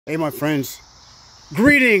Hey, my friends.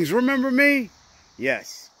 Greetings. Remember me?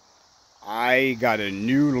 Yes. I got a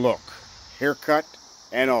new look. Haircut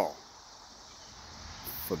and all.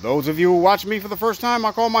 For those of you who watch me for the first time,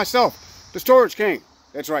 I call myself the Storage King.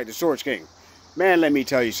 That's right, the Storage King. Man, let me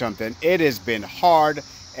tell you something. It has been hard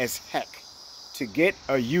as heck to get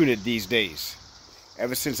a unit these days.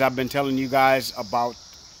 Ever since I've been telling you guys about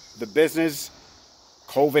the business,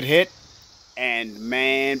 COVID hit. And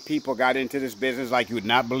man, people got into this business like you would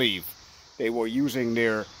not believe. They were using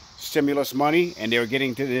their stimulus money and they were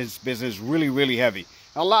getting to this business really, really heavy.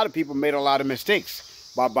 A lot of people made a lot of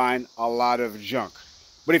mistakes by buying a lot of junk.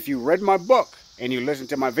 But if you read my book and you listened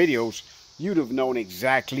to my videos, you'd have known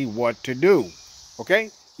exactly what to do.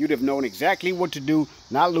 Okay? You'd have known exactly what to do,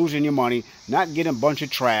 not losing your money, not getting a bunch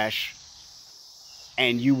of trash,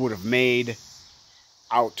 and you would have made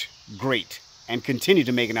out great and continue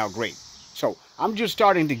to make it out great. So I'm just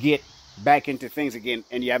starting to get back into things again,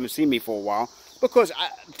 and you haven't seen me for a while because,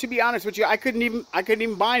 to be honest with you, I couldn't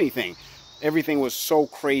even buy anything. Everything was so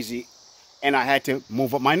crazy, and I had to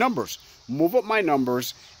move up my numbers. Move up my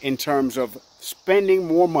numbers in terms of spending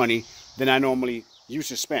more money than I normally used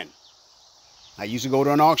to spend. I used to go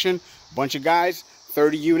to an auction, bunch of guys,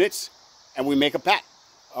 30 units, and we make a pact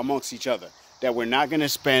amongst each other that we're not going to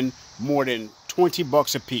spend more than 20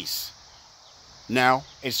 bucks a piece. Now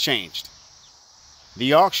it's changed.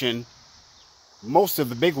 The auction, most of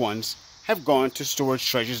the big ones, have gone to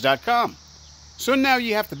storagetreasures.com. So now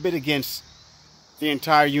you have to bid against the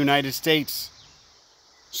entire United States.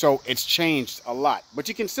 So it's changed a lot. But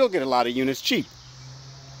you can still get a lot of units cheap.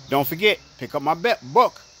 Don't forget, pick up my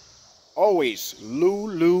book. Always,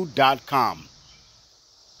 lulu.com.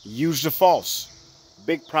 Use the false,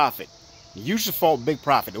 big profit. Use the false, big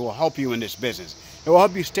profit. It will help you in this business. It will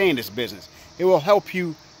help you stay in this business. It will help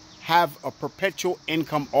you have a perpetual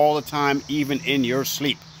income all the time, even in your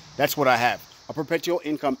sleep. That's what I have. A perpetual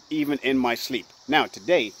income even in my sleep. Now,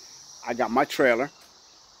 today, I got my trailer.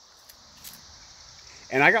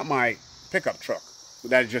 And I got my pickup truck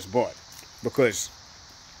that I just bought. Because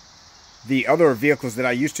the other vehicles that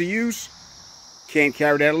I used to use can't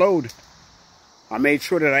carry that load. I made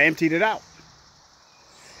sure that I emptied it out.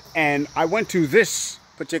 And I went to this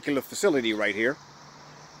particular facility right here.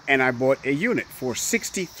 And I bought a unit for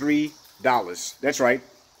 $63. That's right,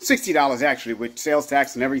 $60 actually, with sales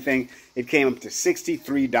tax and everything. It came up to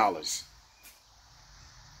 $63.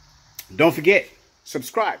 Don't forget,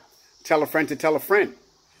 subscribe. Tell a friend to tell a friend.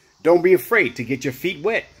 Don't be afraid to get your feet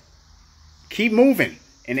wet. Keep moving.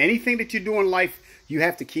 In anything that you do in life, you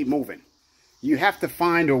have to keep moving. You have to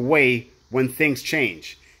find a way when things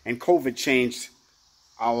change. And COVID changed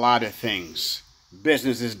a lot of things.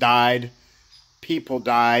 Businesses died. People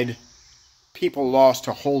died. People lost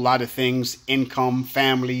a whole lot of things. Income,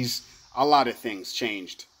 families, a lot of things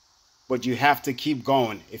changed. But you have to keep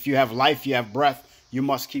going. If you have life, you have breath, you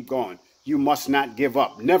must keep going. You must not give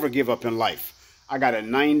up. Never give up in life. I got a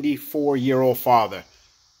 94-year-old father.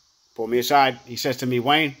 Pull me aside. He says to me,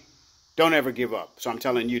 Wayne, don't ever give up. So I'm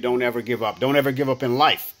telling you, don't ever give up. Don't ever give up in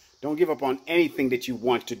life. Don't give up on anything that you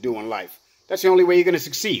want to do in life. That's the only way you're going to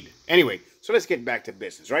succeed. Anyway, so let's get back to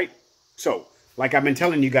business, right? So, like I've been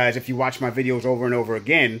telling you guys, if you watch my videos over and over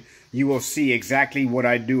again, you will see exactly what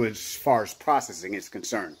I do as far as processing is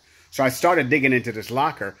concerned. So I started digging into this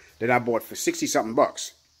locker that I bought for 60-something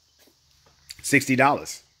bucks.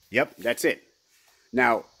 $60. Yep, that's it.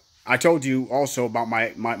 Now, I told you also about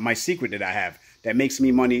my secret that I have that makes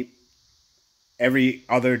me money every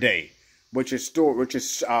other day, which is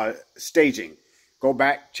staging. Go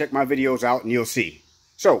back, check my videos out, and you'll see.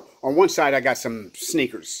 So, on one side, I got some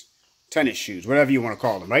sneakers. Tennis shoes, whatever you want to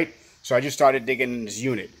call them, right? So I just started digging in this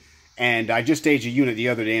unit. And I just staged a unit the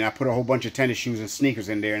other day, and I put a whole bunch of tennis shoes and sneakers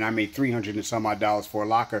in there, and I made $300 and some odd for a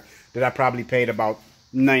locker that I probably paid about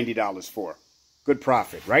 $90 for. Good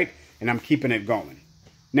profit, right? And I'm keeping it going.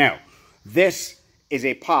 Now, this is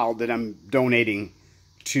a pile that I'm donating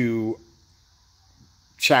to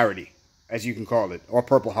charity, as you can call it, or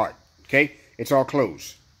Purple Heart, okay? It's all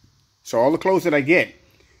clothes. So all the clothes that I get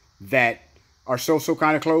that are so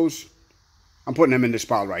kind of clothes, I'm putting them in this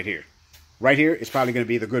pile right here. Right here is probably going to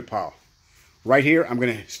be the good pile. Right here, I'm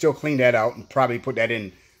going to still clean that out and probably put that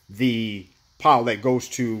in the pile that goes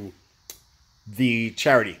to the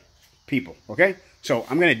charity people, okay? So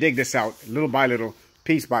I'm going to dig this out little by little,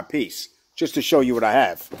 piece by piece, just to show you what I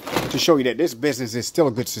have. To show you that this business is still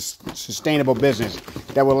a good, sustainable business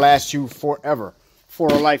that will last you forever, for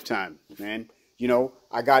a lifetime, man. You know,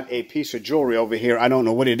 I got a piece of jewelry over here. I don't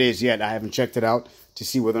know what it is yet. I haven't checked it out to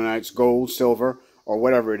see whether or not it's gold, silver, or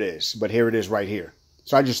whatever it is. But here it is right here.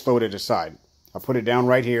 So I just throwed it aside. I put it down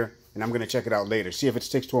right here. and I'm going to check it out later. See if it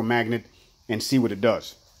sticks to a magnet and see what it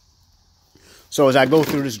does. So as I go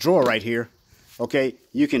through this drawer right here, okay,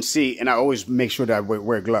 you can see, and I always make sure that I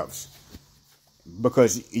wear gloves,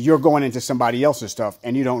 because you're going into somebody else's stuff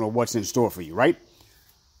and you don't know what's in store for you, right?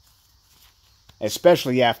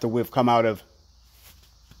 Especially after we've come out of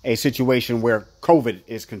a situation where COVID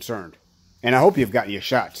is concerned. And I hope you've gotten your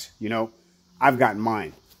shots, you know. I've gotten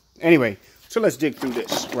mine. Anyway, so let's dig through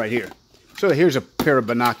this right here. So here's a pair of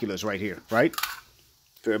binoculars right here, right?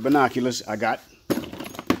 Pair of binoculars I got.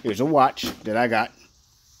 Here's a watch that I got.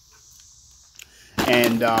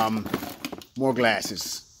 And more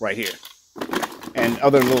glasses right here. And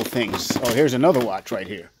other little things. Oh, here's another watch right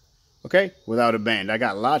here. Okay? Without a band. I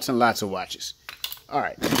got lots and lots of watches. All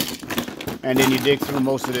right. And then you dig through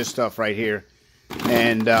most of this stuff right here.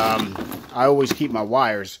 And I always keep my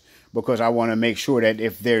wires because I want to make sure that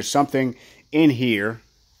if there's something in here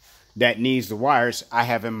that needs the wires, I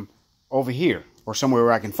have them over here or somewhere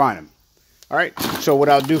where I can find them. All right. So what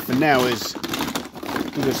I'll do for now is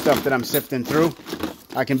through the stuff that I'm sifting through,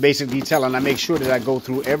 I can basically tell, and I make sure that I go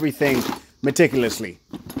through everything meticulously,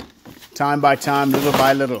 time by time, little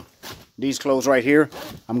by little. These clothes right here,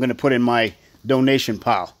 I'm going to put in my donation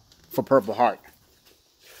pile for Purple Heart.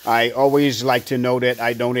 I always like to know that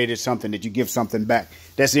I donated something, that you give something back.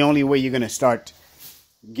 That's the only way you're going to start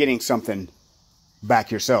getting something back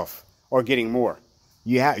yourself, or getting more.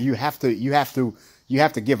 You have to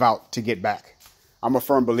give out to get back. I'm a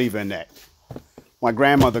firm believer in that. My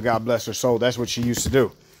grandmother, God bless her soul, that's what she used to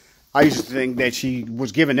do. I used to think that she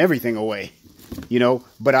was giving everything away, you know,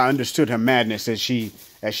 but I understood her madness as she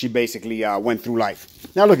basically went through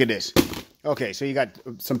life. Now look at this. Okay, so you got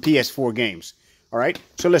some PS4 games. All right,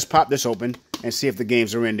 so let's pop this open and see if the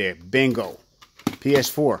games are in there. Bingo.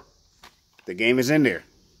 PS4. The game is in there.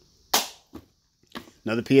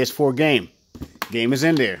 Another PS4 game. Game is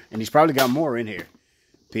in there. And he's probably got more in here.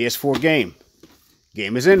 PS4 game.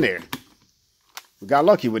 Game is in there. We got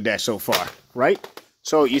lucky with that so far, right?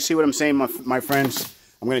 So you see what I'm saying, my friends?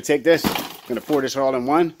 I'm going to take this. I'm going to pour this all in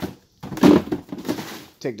one.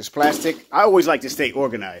 Take this plastic. I always like to stay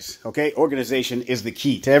organized, okay? Organization is the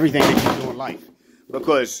key to everything that you do in life.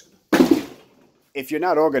 Because if you're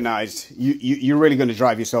not organized, you're really going to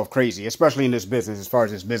drive yourself crazy, especially in this business, as far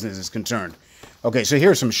as this business is concerned. Okay, so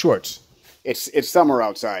here's some shorts. It's summer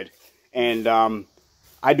outside, and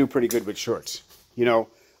I do pretty good with shorts. You know,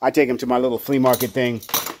 I take them to my little flea market thing,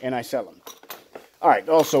 and I sell them. All right,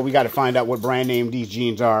 also, we got to find out what brand name these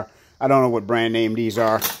jeans are. I don't know what brand name these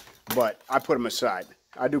are, but I put them aside.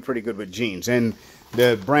 I do pretty good with jeans, and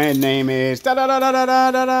the brand name is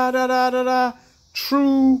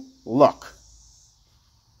True Luck.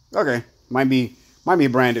 Okay, might be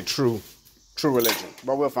branded True Religion,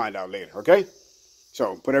 but we'll find out later. Okay,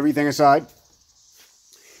 so put everything aside,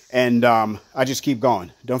 and I just keep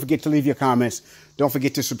going. Don't forget to leave your comments. Don't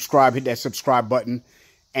forget to subscribe. Hit that subscribe button,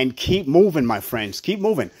 and keep moving, my friends. Keep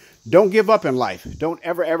moving. Don't give up in life. Don't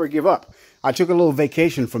ever give up. I took a little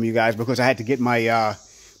vacation from you guys because I had to get my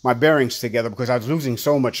my bearings together, because I was losing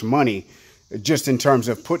so much money just in terms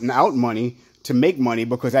of putting out money to make money,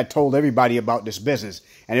 because I told everybody about this business,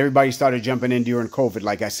 and everybody started jumping in during COVID.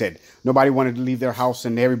 Like I said, nobody wanted to leave their house,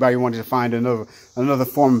 and everybody wanted to find another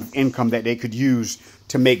form of income that they could use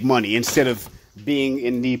to make money instead of being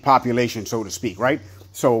in the population, so to speak, right?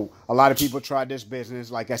 So a lot of people tried this business.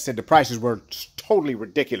 Like I said, the prices were totally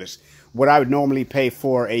ridiculous. What I would normally pay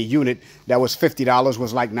for a unit that was $50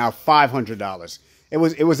 was like now $500. It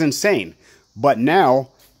was insane. But now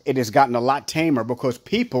it has gotten a lot tamer, because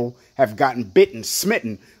people have gotten bitten,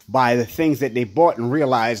 smitten by the things that they bought, and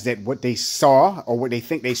realized that what they saw, or what they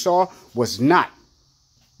think they saw, was not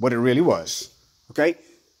what it really was. Okay?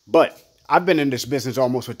 But I've been in this business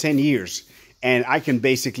almost for 10 years, and I can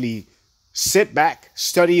basically sit back,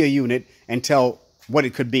 study a unit, and tell what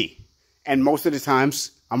it could be. And most of the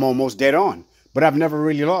times, I'm almost dead on. But I've never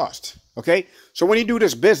really lost. Okay? So when you do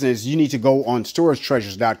this business, you need to go on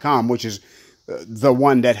storagetreasures.com, which is the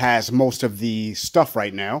one that has most of the stuff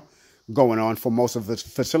right now going on for most of the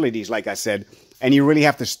facilities, like I said. And you really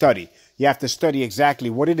have to study. You have to study exactly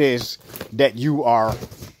what it is that you've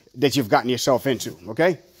gotten yourself into.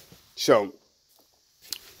 Okay? So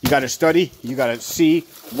you got to study. You got to see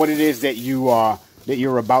what it is that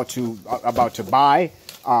you're about to buy,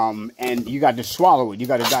 and you got to swallow it. You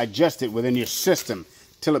got to digest it within your system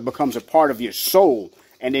till it becomes a part of your soul,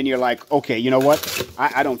 and then you're like, okay, you know what?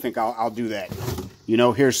 I don't think I'll do that. You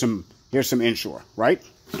know, here's some Ensure, right?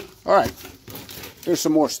 All right, here's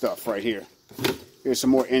some more stuff right here. Here's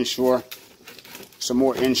some more Ensure,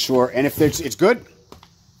 and if it's good,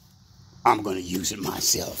 I'm gonna use it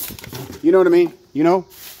myself. You know what I mean? You know,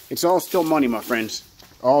 It's all still money, my friends.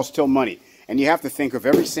 All still money. And you have to think of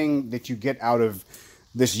everything that you get out of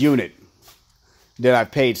this unit that I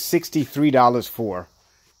paid $63 for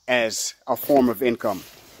as a form of income,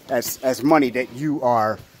 as money that you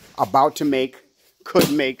are about to make,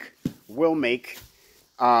 could make, will make,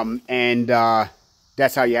 and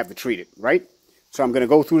that's how you have to treat it, right? So I'm going to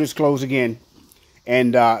go through this close again,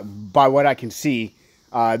 and by what I can see,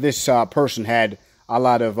 this person had a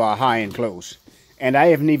lot of high-end clothes, and I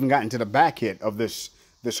haven't even gotten to the back hit of this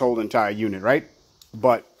whole entire unit, right?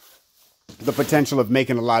 But the potential of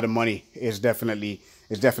making a lot of money is definitely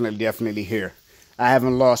here. I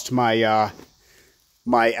haven't lost my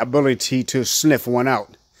my ability to sniff one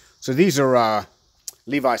out. So these are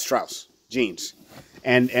Levi Strauss jeans,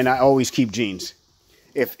 and I always keep jeans.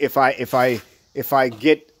 If I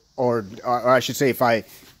get, or I should say, if I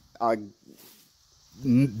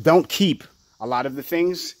don't keep a lot of the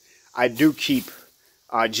things, I do keep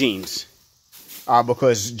jeans,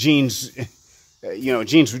 because jeans, you know,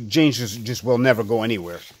 jeans just will never go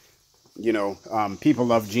anywhere. You know, people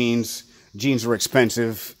love jeans. Jeans are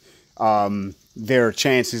expensive. There are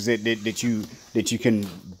chances that you can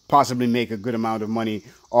possibly make a good amount of money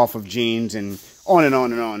off of jeans, and on and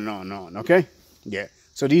on and on and on and on. Okay, yeah.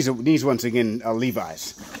 So these once again are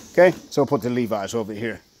Levi's. Okay, so I'll put the Levi's over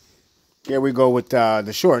here. Here we go with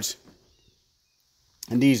the shorts,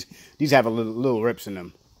 and these have a little rips in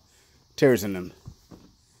them, tears in them.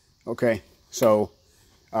 Okay, so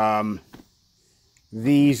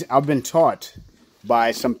these, I've been taught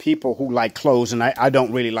by some people who like clothes, and I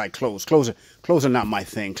don't really like clothes. Clothes are not my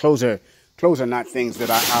thing. Clothes are not things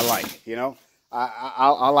that I like. You know,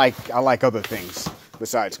 I like other things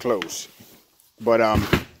besides clothes. But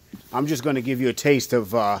I'm just going to give you a taste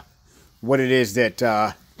of what it is that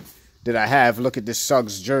I have. Look at this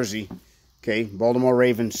Suggs jersey. Okay, Baltimore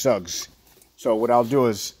Ravens Suggs. So what I'll do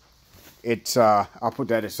is, I'll put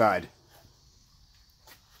that aside,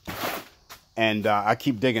 and I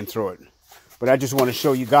keep digging through it. But I just want to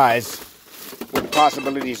show you guys what the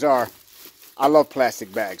possibilities are. I love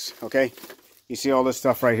plastic bags, okay? You see all this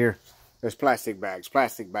stuff right here? There's plastic bags,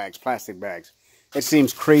 plastic bags, plastic bags. It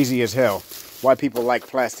seems crazy as hell why people like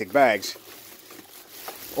plastic bags,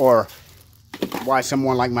 or why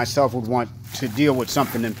someone like myself would want to deal with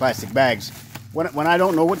something in plastic bags when I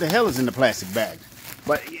don't know what the hell is in the plastic bag.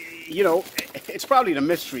 But, you know, it's probably the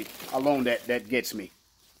mystery alone that gets me.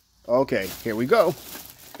 Okay, here we go.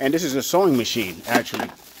 And this is a sewing machine, actually,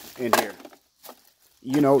 in here.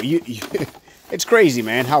 You know, it's crazy,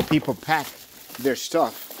 man, how people pack their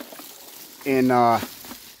stuff in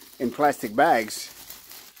plastic bags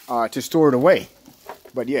to store it away.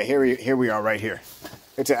 But yeah, here we are right here.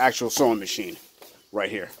 It's an actual sewing machine right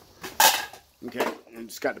here. Okay, and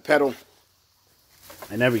it's got the pedal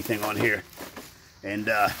and everything on here. And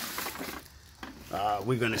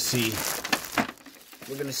we're gonna see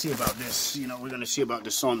about this. You know, we're gonna see about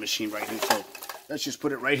the sewing machine right here. So let's just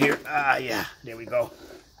put it right here. Yeah, there we go.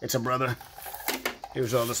 It's a brother.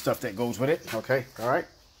 Here's all the stuff that goes with it. Okay, all right.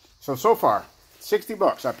 So far, 60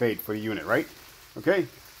 bucks I paid for the unit, right? Okay,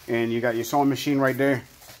 and you got your sewing machine right there.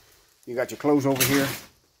 You got your clothes over here,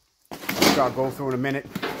 which I'll go through in a minute.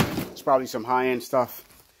 It's probably some high-end stuff.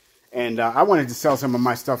 And I wanted to sell some of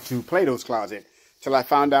my stuff to Plato's Closet till I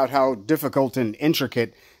found out how difficult and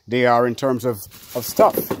intricate they are in terms of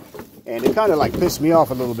stuff. And it kind of like pissed me off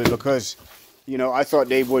a little bit, because, you know, I thought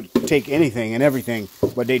they would take anything and everything,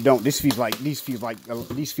 but they don't. These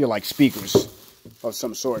feel like speakers of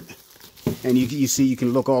some sort. And you see, you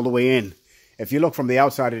can look all the way in. If you look from the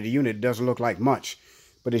outside of the unit, it doesn't look like much.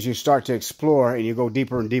 But as you start to explore and you go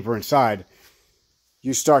deeper and deeper inside,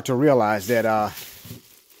 you start to realize that,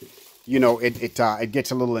 you know, it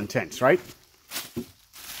gets a little intense, right?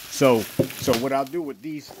 So what I'll do with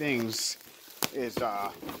these things is,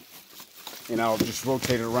 and I'll just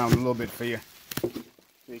rotate it around a little bit for you, so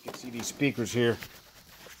you can see these speakers here,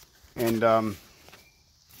 and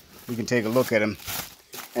you can take a look at them.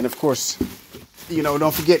 And of course, you know,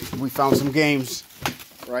 don't forget, we found some games,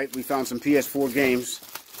 right? We found some PS4 games,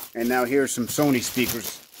 and now here's some Sony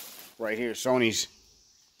speakers right here. Sony's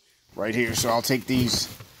right here. So I'll take these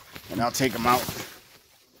and I'll take them out,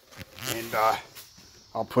 and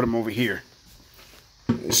I'll put them over here.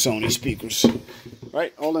 There's Sony speakers,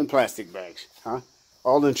 right? All in plastic bags, huh?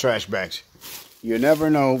 All in trash bags. You never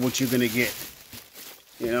know what you're gonna get.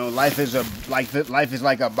 You know, life is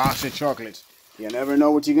like a box of chocolates. You never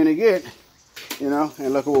know what you're gonna get. You know,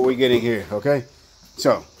 and look at what we're getting here. Okay,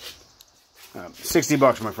 so 60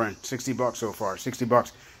 bucks, my friend. 60 bucks so far. 60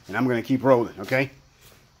 bucks, and I'm gonna keep rolling. Okay.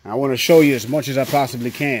 I want to show you as much as I possibly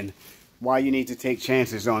can why you need to take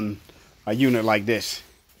chances on a unit like this.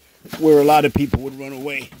 where a lot of people would run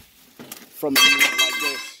away from a unit like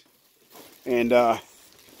this. And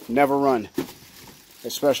never run.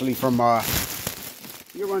 Especially from,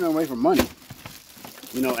 you're running away from money.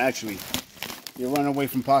 You know, actually, you're running away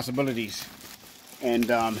from possibilities. And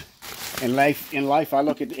in life, I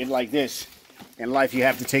look at it like this. In life, you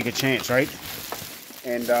have to take a chance, right?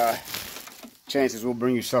 And chances will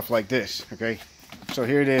bring you stuff like this, okay? So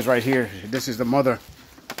here it is right here. This is the mother.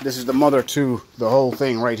 This is the mother to the whole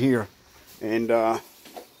thing right here. And I'll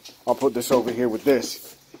put this over here with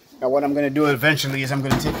this. Now what I'm going to do eventually is I'm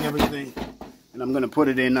going to take everything and I'm going to put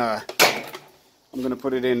it in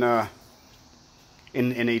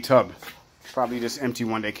in a tub. Probably this empty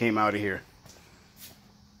one that came out of here.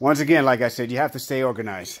 Once again, like I said, you have to stay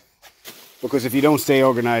organized. Because if you don't stay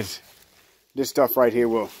organized, this stuff right here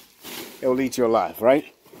it'll eat you alive, right?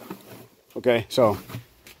 Okay, so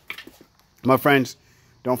my friends,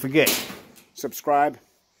 don't forget, subscribe,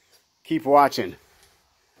 keep watching.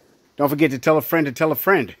 Don't forget to tell a friend to tell a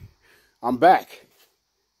friend. I'm back.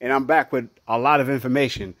 And I'm back with a lot of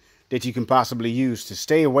information that you can possibly use to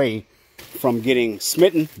stay away from getting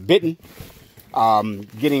smitten, bitten,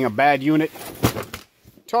 getting a bad unit.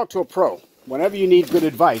 Talk to a pro. Whenever you need good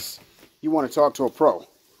advice, you want to talk to a pro.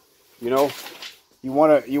 You know, you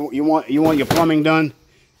want your plumbing done.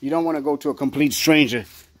 You don't want to go to a complete stranger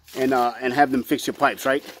and have them fix your pipes,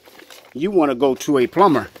 right? You want to go to a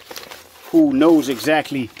plumber who knows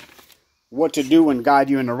exactly what to do and guide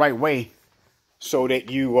you in the right way so that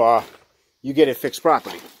you get it fixed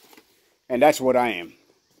properly. And that's what I am.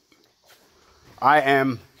 I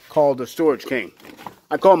am called the Storage King.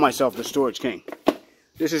 I call myself the Storage King.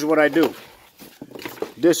 This is what I do.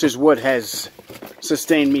 This is what has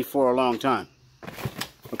sustained me for a long time.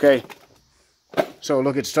 Okay? So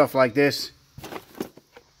look at stuff like this.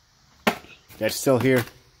 That's still here.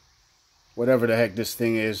 Whatever the heck this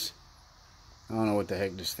thing is. I don't know what the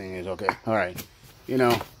heck this thing is. Okay. Alright. You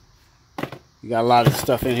know, you got a lot of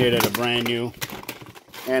stuff in here that are brand new.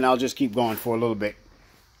 And I'll just keep going for a little bit.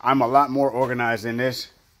 I'm a lot more organized than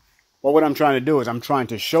this. But what I'm trying to do is I'm trying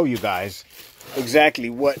to show you guys exactly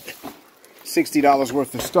what $60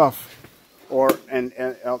 worth of stuff and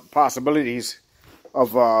possibilities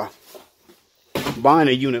of buying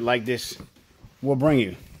a unit like this will bring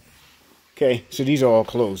you. Okay, so these are all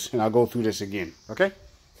closed, and I'll go through this again. Okay,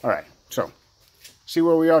 all right. So, see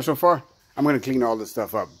where we are so far? I'm gonna clean all this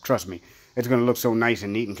stuff up. Trust me, it's gonna look so nice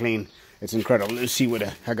and neat and clean. It's incredible. Let's see what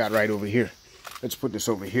I got right over here. Let's put this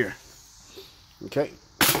over here. Okay,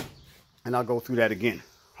 and I'll go through that again.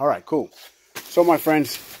 All right, cool. So, my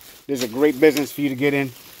friends, this is a great business for you to get in.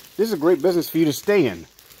 This is a great business for you to stay in.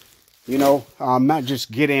 You know, not just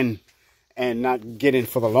get in and not get in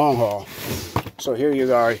for the long haul. So here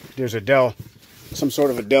you are. There's a Dell, some sort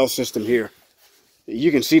of a Dell system here. You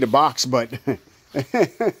can see the box, but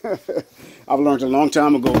I've learned a long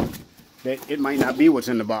time ago that it might not be what's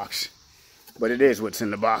in the box, but it is what's in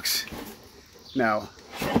the box. Now,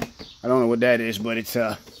 I don't know what that is, but it's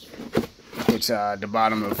the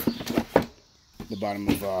bottom of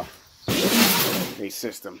a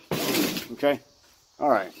system. Okay. All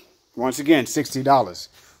right. Once again, $60.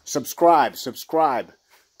 Subscribe.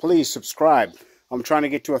 Please subscribe. I'm trying to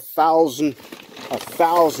get to 1,000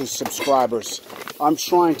 subscribers. I'm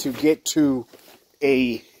trying to get to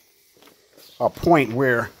a point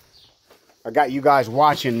where I got you guys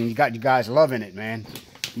watching and you got you guys loving it, man.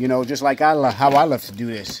 You know, just like how I love to do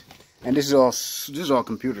this. And this is all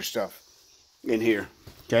computer stuff in here.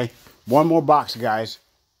 Okay, one more box, guys,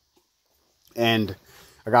 and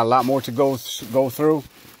I got a lot more to go through.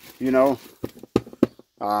 You know,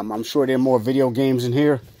 I'm sure there are more video games in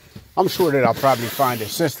here. I'm sure that I'll probably find a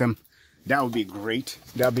system. That would be great.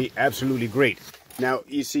 That would be absolutely great. Now,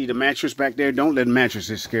 you see the mattress back there? Don't let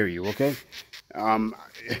mattresses scare you, okay?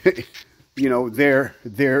 You know, they're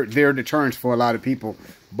deterrents for a lot of people,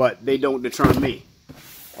 but they don't deter me.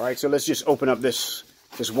 All right, so let's just open up this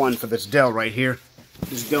one for this Dell right here,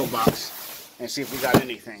 this Dell box, and see if we got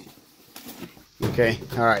anything. Okay,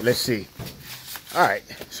 all right, let's see. All right,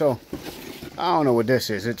 so I don't know what this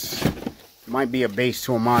is. It might be a base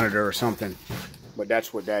to a monitor or something, but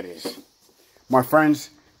that's what that is. My friends,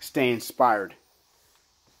 stay inspired.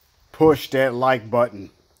 Push that like button.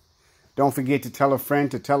 Don't forget to tell a friend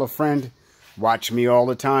to tell a friend. Watch me all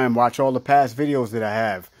the time. Watch all the past videos that I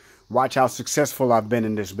have. Watch how successful I've been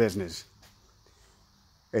in this business.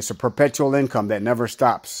 It's a perpetual income that never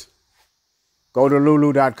stops. Go to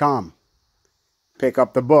lulu.com. Pick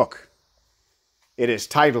up the book. It is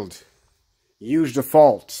titled Use the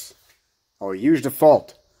Faults or Use the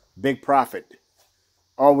Fault. Big profit.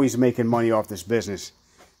 Always making money off this business.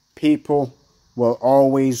 People will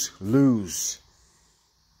always lose.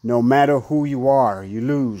 No matter who you are, you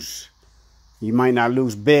lose. You might not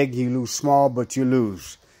lose big, you lose small, but you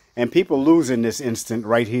lose. And people lose in this instant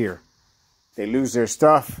right here. They lose their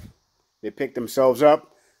stuff, they pick themselves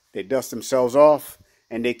up, they dust themselves off,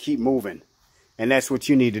 and they keep moving. And that's what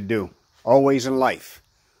you need to do. Always in life.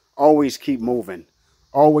 Always keep moving.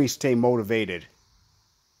 Always stay motivated.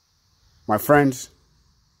 My friends,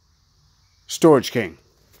 Storage King.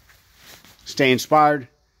 Stay inspired.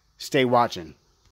 Stay watching.